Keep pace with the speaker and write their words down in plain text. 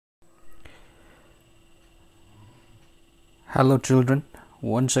Hello children,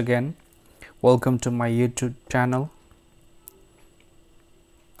 once again welcome to my YouTube channel.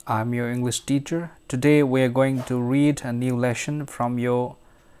 I'm your English teacher. Today we are going to read a new lesson from your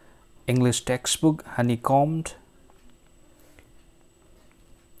English textbook Honeycomb.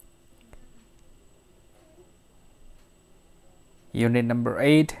 Unit number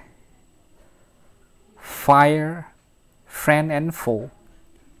 8, Fire, Friend and Foe.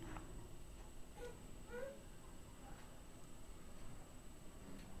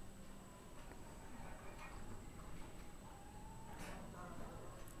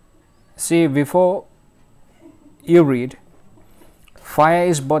 See, before you read, fire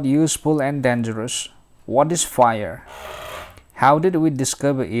is both useful and dangerous. What is fire? How did we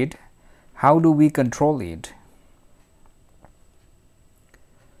discover it? How do we control it?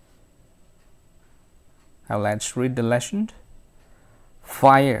 Now let's read the lesson.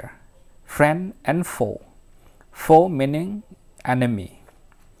 Fire, friend and foe. Foe meaning enemy.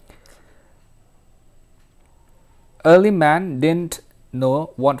 Early man didn't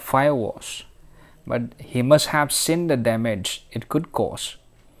know what fire was, but he must have seen the damage it could cause.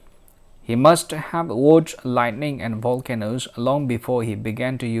 He must have watched lightning and volcanoes long before he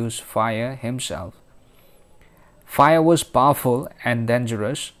began to use fire himself. Fire was powerful and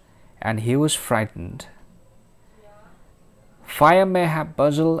dangerous, and he was frightened. Fire may have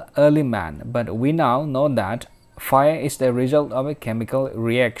puzzled early man, but we now know that fire is the result of a chemical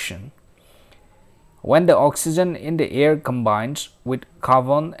reaction. When the oxygen in the air combines with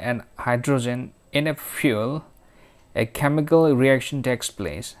carbon and hydrogen in a fuel, a chemical reaction takes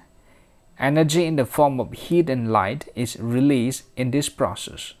place. Energy in the form of heat and light is released in this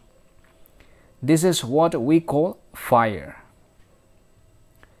process. This is what we call fire.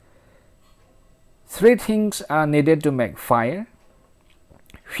 Three things are needed to make fire: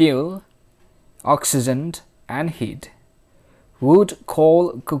 fuel, oxygen, and heat. Wood,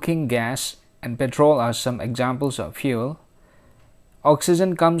 coal, cooking gas, and petrol are some examples of fuel.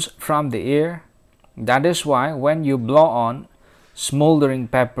 Oxygen comes from the air. That is why when you blow on smoldering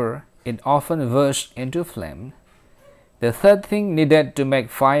pepper, it often bursts into flame. The third thing needed to make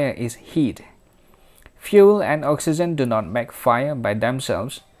fire is heat. Fuel and oxygen do not make fire by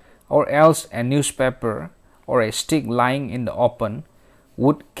themselves, or else a newspaper or a stick lying in the open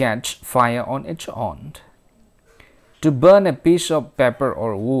would catch fire on its own. To burn a piece of paper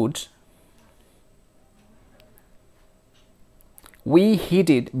or wood, we heat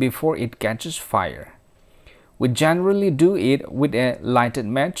it before it catches fire. We generally do it with a lighted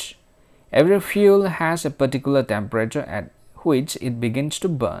match. Every fuel has a particular temperature at which it begins to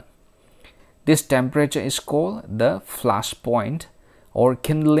burn. This temperature is called the flash point or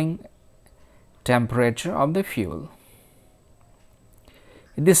kindling temperature of the fuel.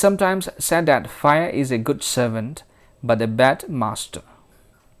 It is sometimes said that fire is a good servant but a bad master.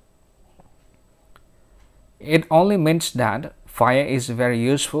 It only means that fire is very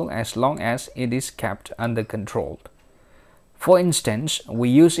useful as long as it is kept under control. For instance, we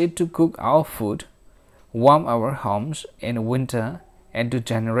use it to cook our food, warm our homes in winter, and to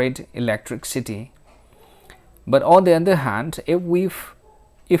generate electricity. But on the other hand,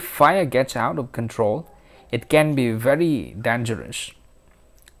 if fire gets out of control, it can be very dangerous.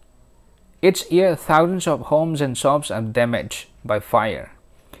 Each year, thousands of homes and shops are damaged by fire.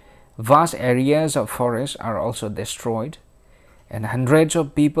 Vast areas of forests are also destroyed, and hundreds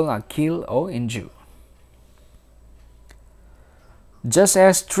of people are killed or injured. Just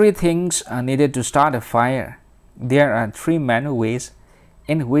as three things are needed to start a fire, there are three main ways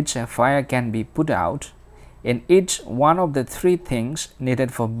in which a fire can be put out, and each one of the three things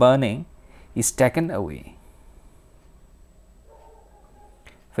needed for burning is taken away.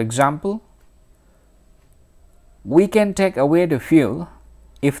 For example, we can take away the fuel.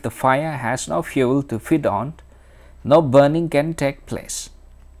 If the fire has no fuel to feed on, no burning can take place.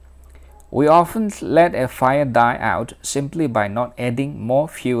 We often let a fire die out simply by not adding more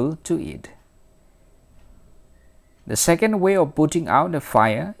fuel to it. The second way of putting out a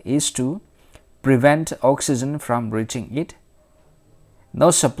fire is to prevent oxygen from reaching it. No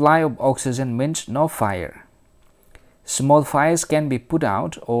supply of oxygen means no fire. Small fires can be put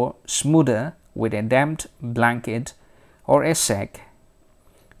out or smoother with a damp blanket or a sack.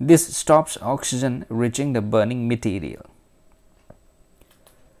 This stops oxygen reaching the burning material.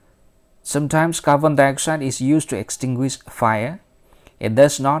 Sometimes carbon dioxide is used to extinguish fire. It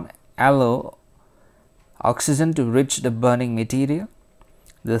does not allow oxygen to reach the burning material.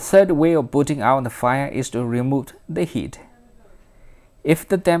 The third way of putting out the fire is to remove the heat. If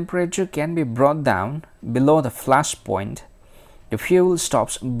the temperature can be brought down below the flash point, the fuel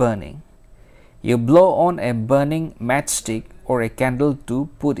stops burning. You blow on a burning matchstick or a candle to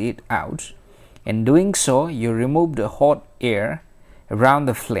put it out. In doing so, you remove the hot air around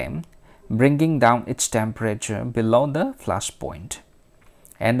the flame, bringing down its temperature below the flash point,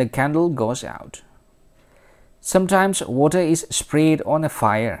 and the candle goes out. Sometimes water is sprayed on a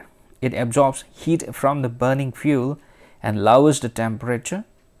fire. It absorbs heat from the burning fuel and lowers the temperature.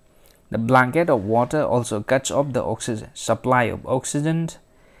 The blanket of water also cuts off the supply of oxygen,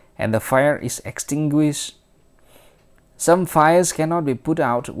 and the fire is extinguished. Some fires cannot be put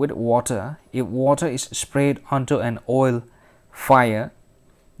out with water. If water is sprayed onto an oil fire,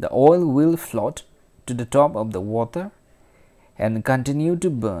 the oil will float to the top of the water and continue to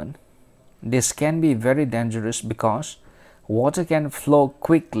burn. This can be very dangerous because water can flow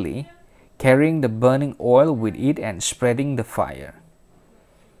quickly, carrying the burning oil with it and spreading the fire.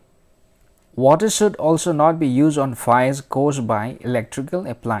 Water should also not be used on fires caused by electrical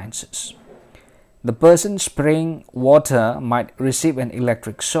appliances. The person spraying water might receive an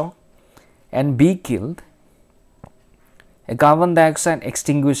electric shock and be killed. A carbon dioxide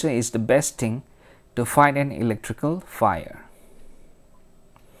extinguisher is the best thing to fight an electrical fire.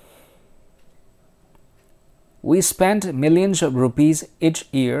 We spend millions of rupees each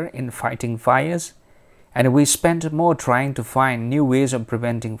year in fighting fires, and we spend more trying to find new ways of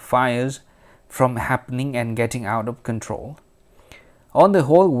preventing fires from happening and getting out of control. On the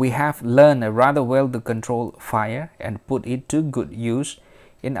whole, we have learned rather well to control fire and put it to good use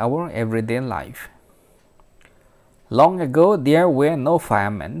in our everyday life. Long ago, there were no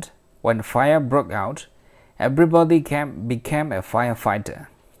firemen. When fire broke out, everybody became a firefighter.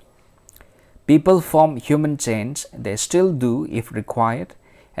 People form human chains, they still do if required,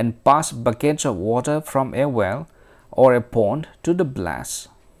 and pass buckets of water from a well or a pond to the blast.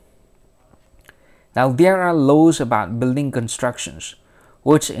 Now there are laws about building constructions,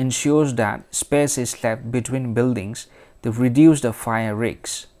 which ensures that space is left between buildings to reduce the fire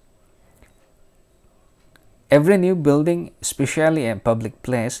risks. Every new building, especially a public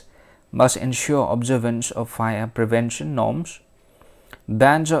place, must ensure observance of fire prevention norms.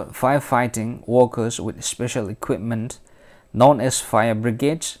 Bands of firefighting workers with special equipment, known as fire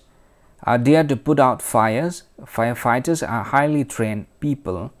brigades, are there to put out fires. Firefighters are highly trained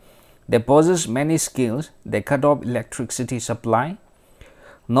people. They possess many skills. They cut off electricity supply,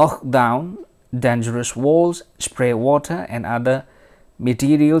 knock down dangerous walls, spray water and other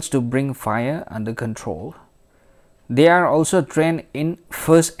materials to bring fire under control. They are also trained in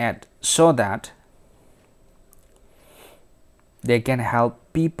first aid so that they can help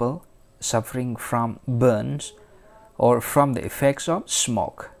people suffering from burns or from the effects of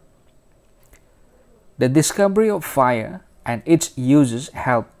smoke. The discovery of fire and its uses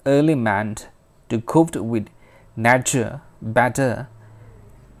helped early man to cope with nature better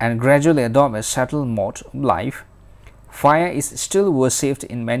and gradually adopt a settled mode of life. Fire is still worshipped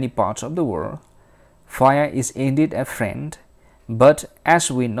in many parts of the world. Fire is indeed a friend, but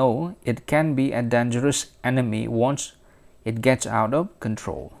as we know, it can be a dangerous enemy once it gets out of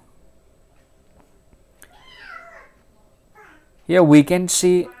control. Here we can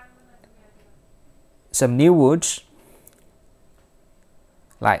see some new words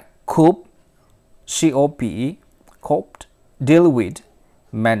like cope, C-O-P-E, coped, deal with,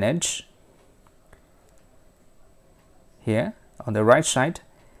 manage. Here on the right side,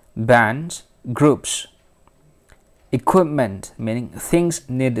 bands, groups, equipment, meaning things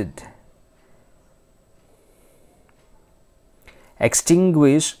needed,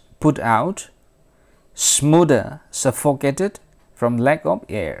 extinguish, put out, smother, suffocated from lack of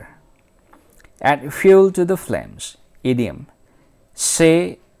air, add fuel to the flames, idiom,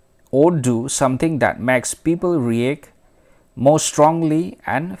 say or do something that makes people react more strongly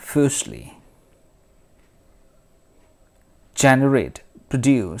and fiercely, generate,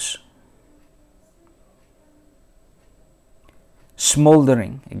 produce,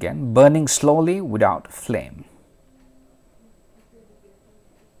 smoldering, again, burning slowly without flame.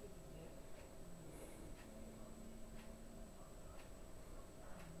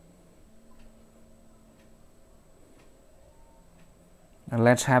 Now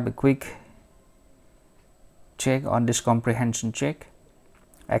let's have a quick check on this comprehension check.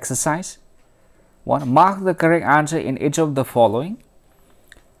 Exercise 1. Mark the correct answer in each of the following.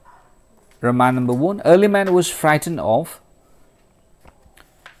 Remind number 1. Early man was frightened of.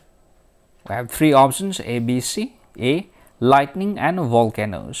 We have 3 options A, B, C. A. Lightning and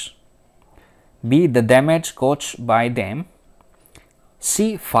volcanoes. B. The damage caused by them.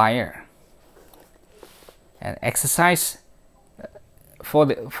 C. Fire. And exercise for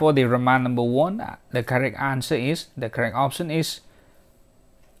the remand number 1, the correct option is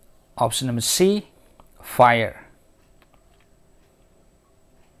Option number C, fire.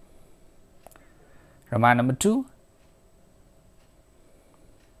 Reminder number 2,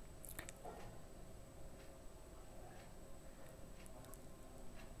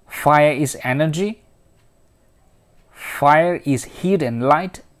 fire is energy, fire is heat and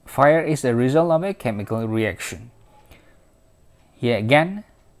light, fire is the result of a chemical reaction. Here again,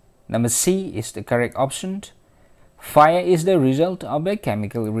 number C is the correct option. Fire is the result of a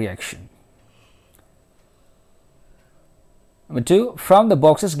chemical reaction. Number 2, from the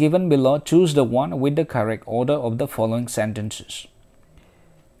boxes given below, choose the one with the correct order of the following sentences.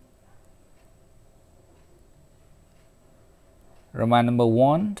 Reminder number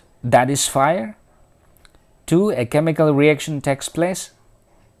 1, that is fire. 2, a chemical reaction takes place.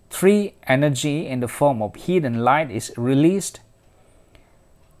 3, energy in the form of heat and light is released.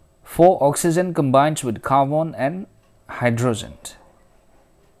 4, oxygen combines with carbon and hydrogen.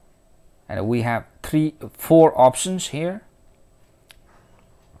 And we have 4 options here.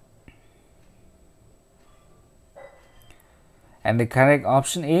 And the correct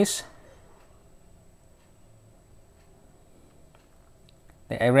option is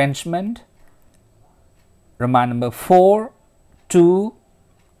the arrangement. Reminder number 4, 2,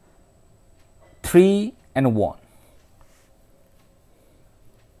 3 and 1.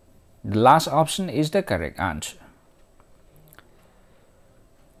 The last option is the correct answer.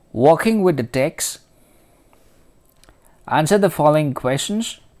 Working with the text, answer the following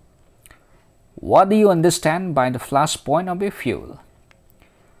questions. What do you understand by the flash point of a fuel?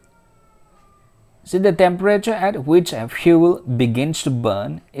 See, the temperature at which a fuel begins to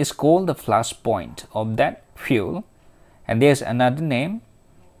burn is called the flash point of that fuel, and there's another name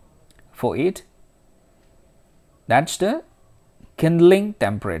for it. That's the kindling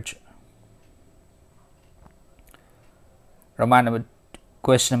temperature.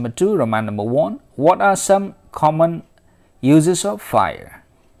 Question number 2, reminder number 1. What are some common uses of fire?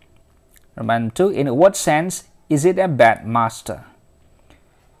 Reminder number 2. In what sense is it a bad master?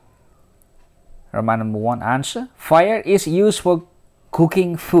 Reminder number 1 answer. Fire is used for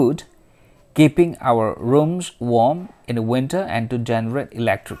cooking food, keeping our rooms warm in the winter, and to generate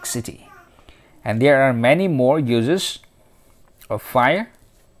electricity. And there are many more uses of fire.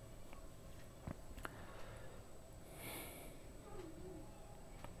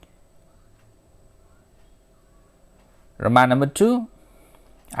 Reminder number 2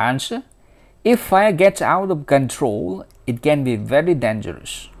 answer. If fire gets out of control, it can be very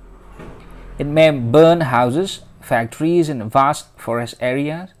dangerous. It may burn houses, factories, and vast forest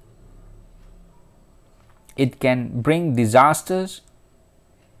areas. It can bring disasters.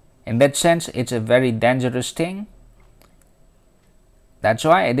 In that sense, it's a very dangerous thing. That's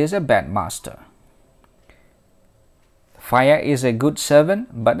why it is a bad master. Fire is a good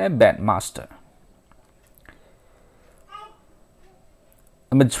servant, but a bad master.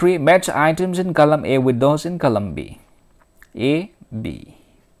 Number 3, match items in column A with those in column B. A, B,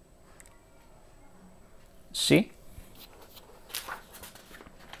 C.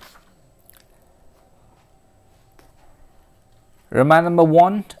 Reminder number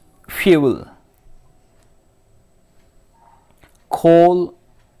 1, fuel. Coal,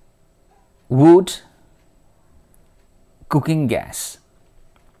 wood, cooking gas.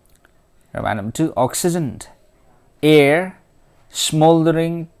 Reminder number 2, oxygen, air,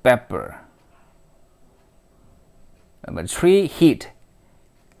 smoldering pepper. Number 3, heat,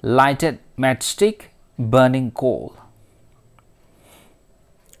 lighted matchstick, burning coal.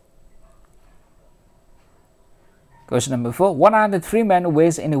 Question number 4, what are the 3 main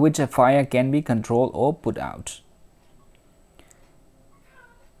ways in which a fire can be controlled or put out?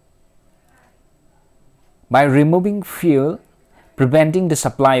 By removing fuel, preventing the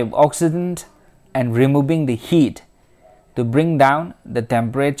supply of oxygen, and removing the heat to bring down the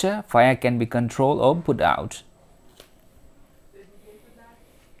temperature, fire can be controlled or put out.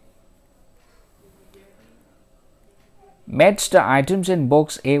 Match the items in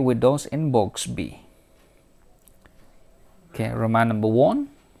box A with those in box B. Okay, reminder number 1.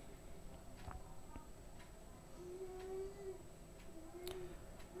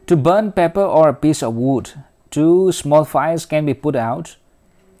 To burn pepper or a piece of wood, 2 small fires can be put out.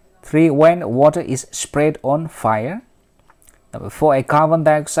 3, when water is sprayed on fire. Number 4, a carbon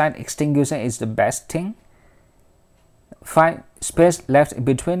dioxide extinguisher is the best thing. 5, space left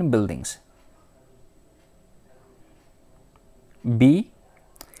between buildings. B,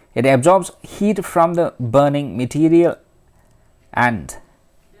 it absorbs heat from the burning material and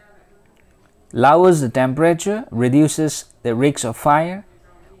lowers the temperature, reduces the risk of fire.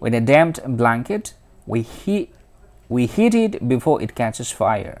 With a damp blanket, we heat it before it catches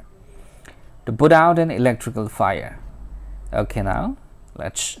fire. to put out an electrical fire. Okay, now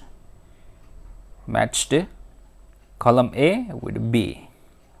let's match the column A with B.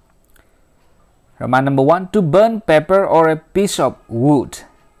 Remind number 1, to burn paper or a piece of wood,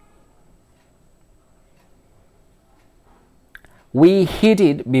 we heat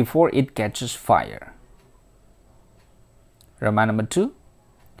it before it catches fire. Remind number 2,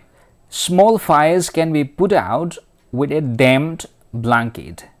 small fires can be put out with a damp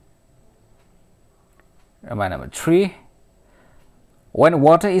blanket. Remind number 3, when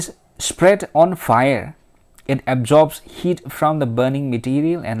water is spread on fire, it absorbs heat from the burning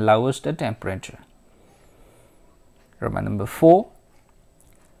material and lowers the temperature. Remind number 4,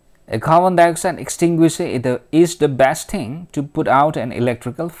 a carbon dioxide extinguisher is the best thing to put out an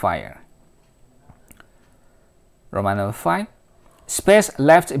electrical fire. Remind number 5, space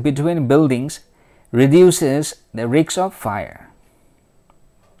left between buildings reduces the risk of fire.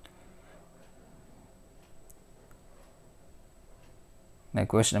 Now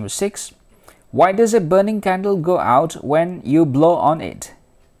question number 6, why does a burning candle go out when you blow on it?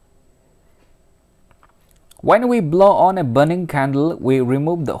 When we blow on a burning candle, we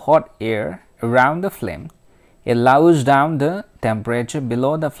remove the hot air around the flame. It lowers down the temperature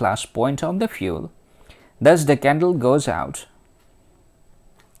below the flash point of the fuel. Thus, the candle goes out.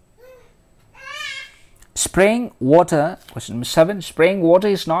 Spraying water, question number 7, spraying water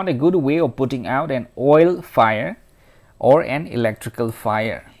is not a good way of putting out an oil fire or an electrical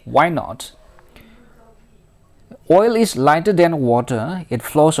fire. Why not? Oil is lighter than water. It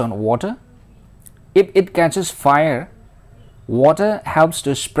flows on water. If it catches fire, water helps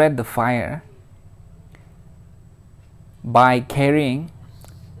to spread the fire by carrying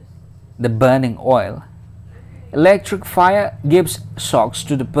the burning oil. Electric fire gives shocks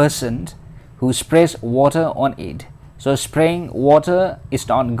to the person who sprays water on it. So spraying water is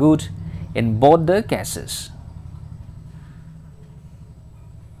not good in both the cases.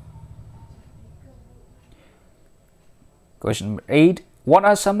 Question number 8. What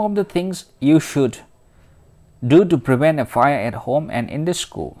are some of the things you should do to prevent a fire at home and in the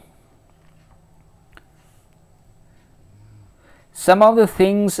school? Some of the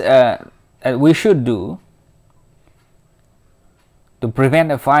things we should do to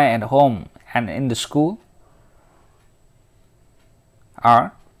prevent a fire at home and in the school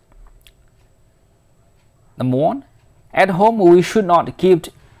are: number 1, at home we should not keep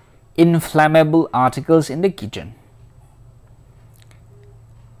inflammable articles in the kitchen.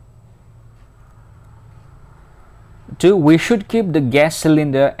 Two, we should keep the gas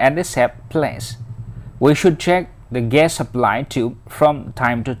cylinder at a safe place. We should check the gas supply tube from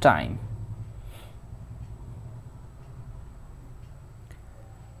time to time.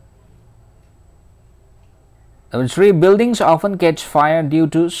 Number 3, buildings often catch fire due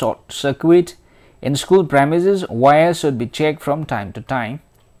to short circuit. In school premises, wires should be checked from time to time.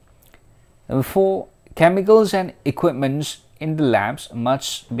 Number 4, chemicals and equipment in the labs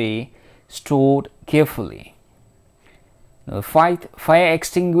must be stored carefully. Number 5, fire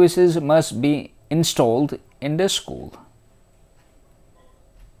extinguishers must be installed in the school.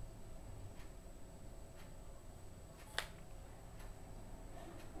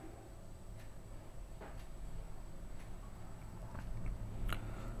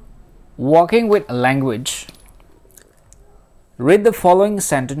 Working with language. Read the following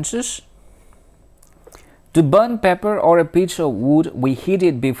sentences. To burn paper or a piece of wood, we heat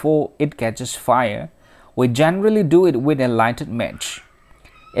it before it catches fire. We generally do it with a lighted match.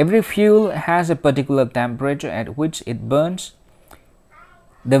 Every fuel has a particular temperature at which it burns.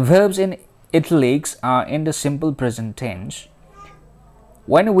 The verbs in italics are in the simple present tense.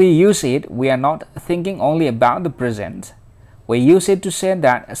 When we use it, we are not thinking only about the present. We use it to say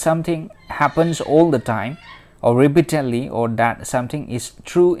that something happens all the time or repeatedly, or that something is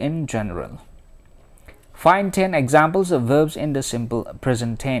true in general. Find 10 examples of verbs in the simple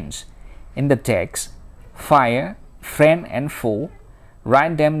present tense in the text. Fire, friend and foe.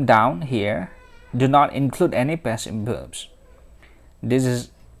 Write them down here. Do not include any passive verbs. This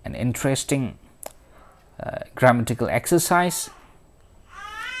is an interesting grammatical exercise.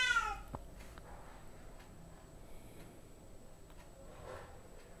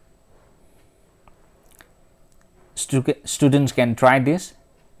 Students can try this.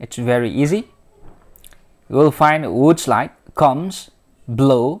 It's very easy. You will find words like comes,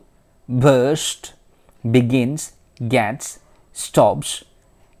 blow, burst, begins, gets, stops,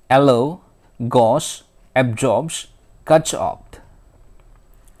 allow, goes, absorbs, cuts off.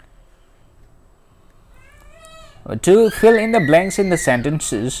 To fill in the blanks in the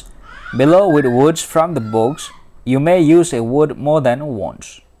sentences below with words from the books, you may use a word more than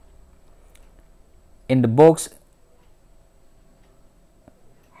once. In the box,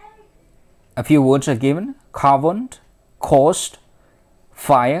 a few words are given: carbon, cost,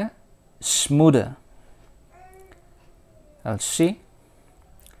 fire, smoother. Let's see.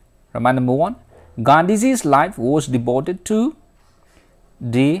 Roman number 1. Gandhiji's life was devoted to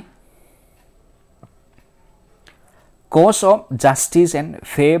the cause of justice and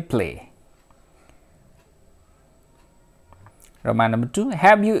fair play. Roman number 2.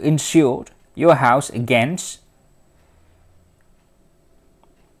 Have you insured your house against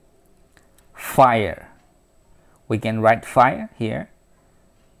fire? We can write fire here.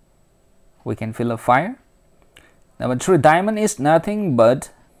 We can fill a fire. Number 3. Diamond is nothing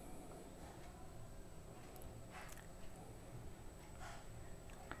but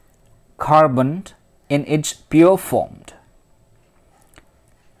carbon in its pure form.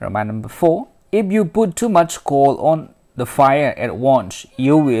 Roman number 4. If you put too much coal on the fire at once,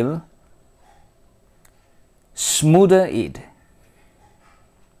 you will smother it.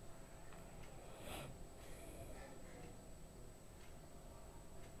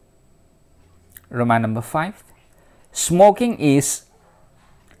 Roman number 5. Smoking is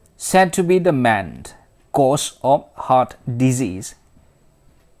said to be the main cause of heart disease.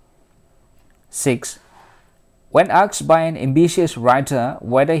 6. When asked by an ambitious writer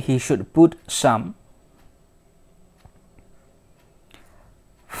whether he should put some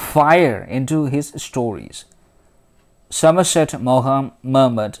fire into his stories, Somerset Maugham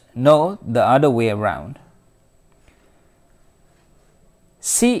murmured, "No, the other way around."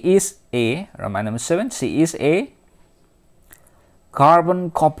 C is a, Roman number 7, C is a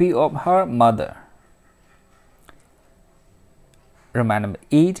carbon copy of her mother. Roman number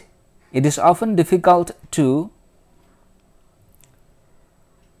 8. It is often difficult to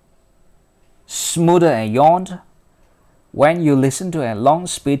smother a yawn when you listen to a long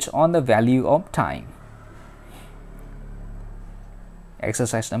speech on the value of time.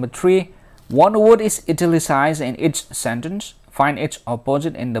 Exercise number 3. One word is italicized in each sentence. Find its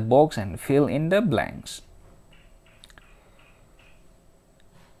opposite in the box and fill in the blanks.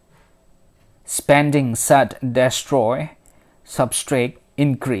 Spending, sud, destroy, subtract,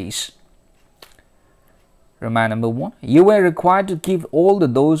 increase. Roman number 1. You were required to keep all the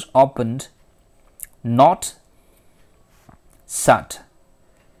doors opened, not shut.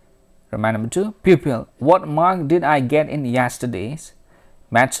 Roman number 2. Pupil. What mark did I get in yesterday's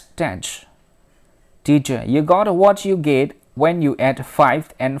maths test? Teacher. You got what you get when you add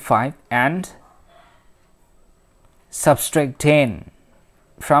 5 and 5 and subtract 10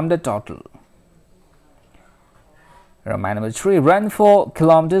 from the total. Roman number 3. Run 4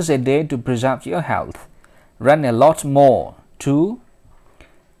 kilometers a day to preserve your health. Run a lot more to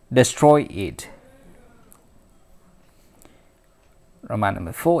destroy it. Roman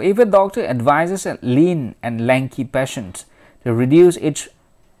number 4. If a doctor advises a lean and lanky patient to reduce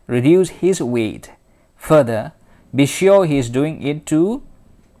his weight further, be sure he is doing it to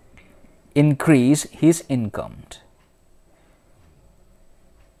increase his income.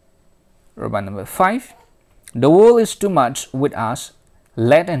 Roman number 5. The world is too much with us,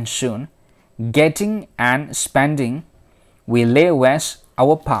 late and soon. Getting and spending, we lay waste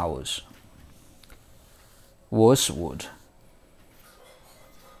our powers. Wordsworth.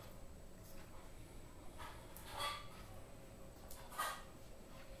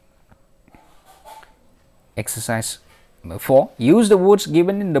 Exercise number 4. Use the words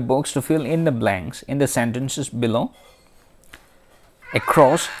given in the box to fill in the blanks in the sentences below.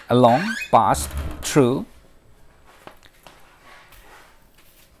 Across, along, past, through.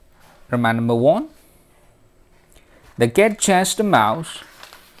 Roman number 1. The cat chased the mouse.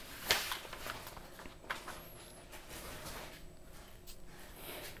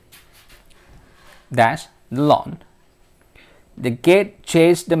 That's the lawn. The cat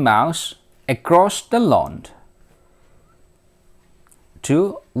chased the mouse across the lawn.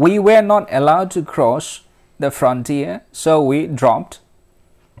 2. We were not allowed to cross the frontier, so we dropped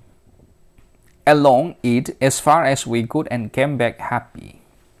along it as far as we could and came back happy.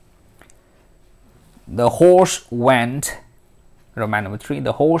 The horse went, Roman number 3,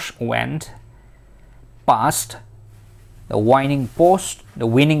 the horse went past the winning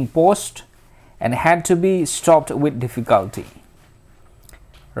post and had to be stopped with difficulty.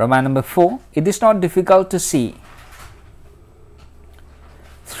 Roman number 4. It is not difficult to see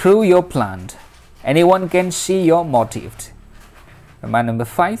through your plan. Anyone can see your motive. Roman number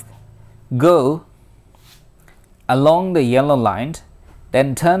 5. Go along the yellow line,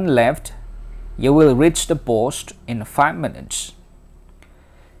 then turn left. You will reach the post in 5 minutes.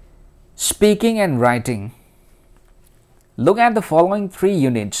 Speaking and writing. Look at the following 3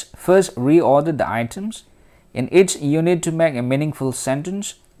 units. First, reorder the items in each unit to make a meaningful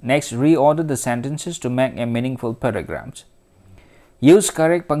sentence. Next, reorder the sentences to make a meaningful paragraph. Use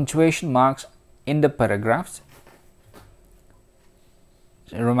correct punctuation marks in the paragraphs.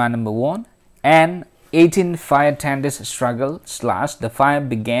 Roman number 1. And 18 fire tenders struggle / the fire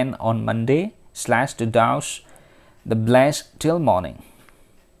began on Monday / to douse the blaze till morning.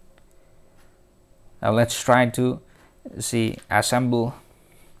 Now let's try to assemble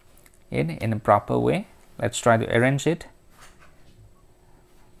it in a proper way. Let's try to arrange it.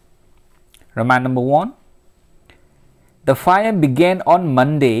 Roman number 1. The fire began on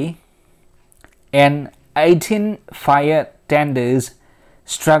Monday and 18 fire tenders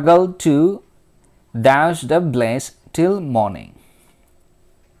struggled to douse the blaze till morning.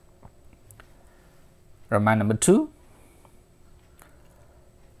 Roman number 2.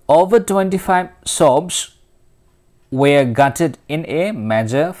 Over 25 shops were gutted in a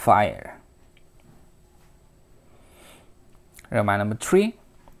major fire. Roman number 3.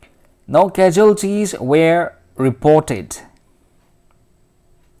 No casualties were reported,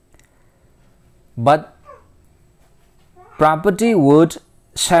 but property worth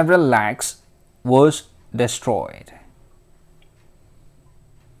several lakhs was destroyed.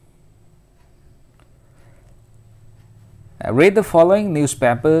 Now read the following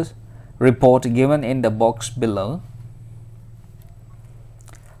newspapers report given in the box below.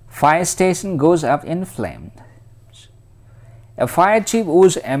 Fire station goes up in flames. A fire chief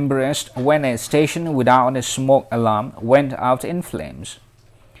was embarrassed when a station without a smoke alarm went out in flames.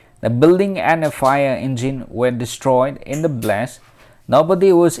 The building and a fire engine were destroyed in the blast.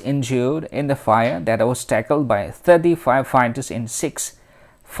 Nobody was injured in the fire that was tackled by 30 firefighters in 6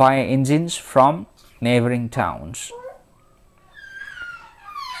 fire engines from neighboring towns.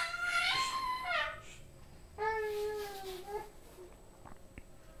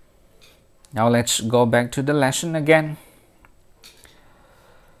 Now let's go back to the lesson again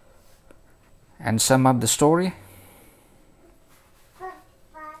and sum up the story.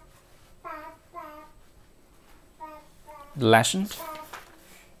 The lesson.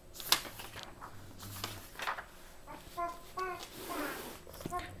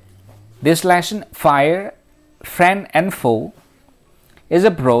 This lesson, Fire, Friend and Foe, is a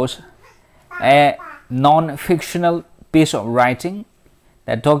prose, a non-fictional piece of writing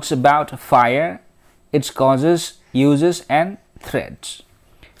that talks about fire, its causes, uses and threats.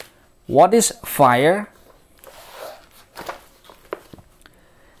 What is fire?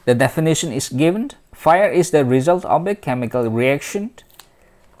 The definition is given. Fire is the result of a chemical reaction.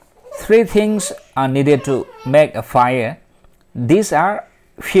 3 things are needed to make a fire. These are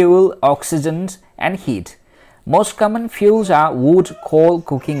fuel, oxygen and heat. Most common fuels are wood, coal,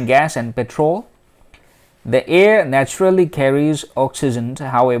 cooking gas and petrol. The air naturally carries oxygen.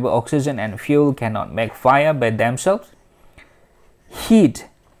 However, oxygen and fuel cannot make fire by themselves. Heat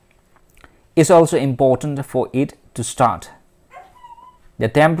is also important for it to start. The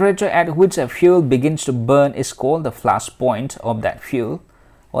temperature at which a fuel begins to burn is called the flash point of that fuel,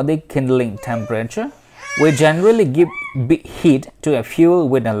 or the kindling temperature. We generally give heat to a fuel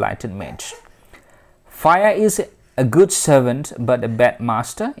with a lighted match. Fire is a good servant but a bad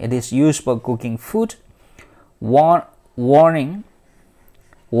master. It is used for cooking food, warming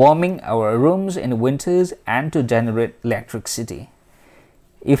our rooms in winters, and to generate electricity.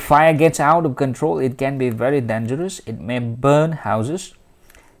 If fire gets out of control, it can be very dangerous. It may burn houses,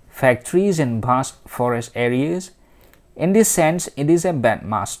 factories and vast forest areas. In this sense, it is a bad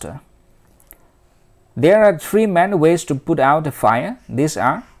master. There are 3 main ways to put out a fire. These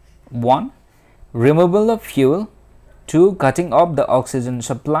are 1. Removal of fuel, 2. Cutting off the oxygen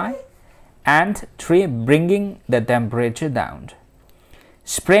supply, and 3. Bringing the temperature down.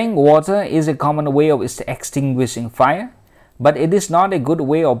 Spraying water is a common way of extinguishing fire, but it is not a good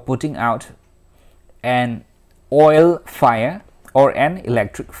way of putting out an oil fire or an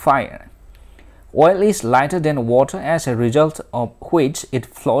electric fire. Oil is lighter than water, as a result of which it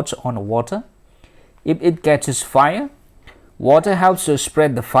floats on water. If it catches fire, water helps to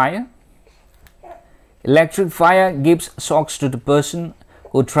spread the fire. Electric fire gives shocks to the person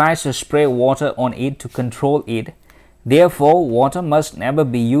who tries to spray water on it to control it. Therefore, water must never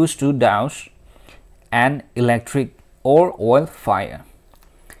be used to douse an electric or oil fire.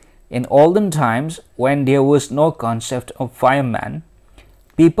 In olden times, when there was no concept of fireman,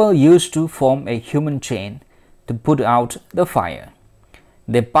 people used to form a human chain to put out the fire.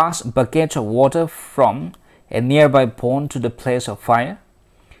 They passed buckets of water from a nearby pond to the place of fire.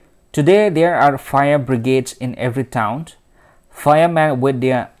 Today, there are fire brigades in every town. Firemen with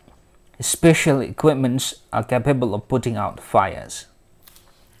their Special equipments are capable of putting out fires.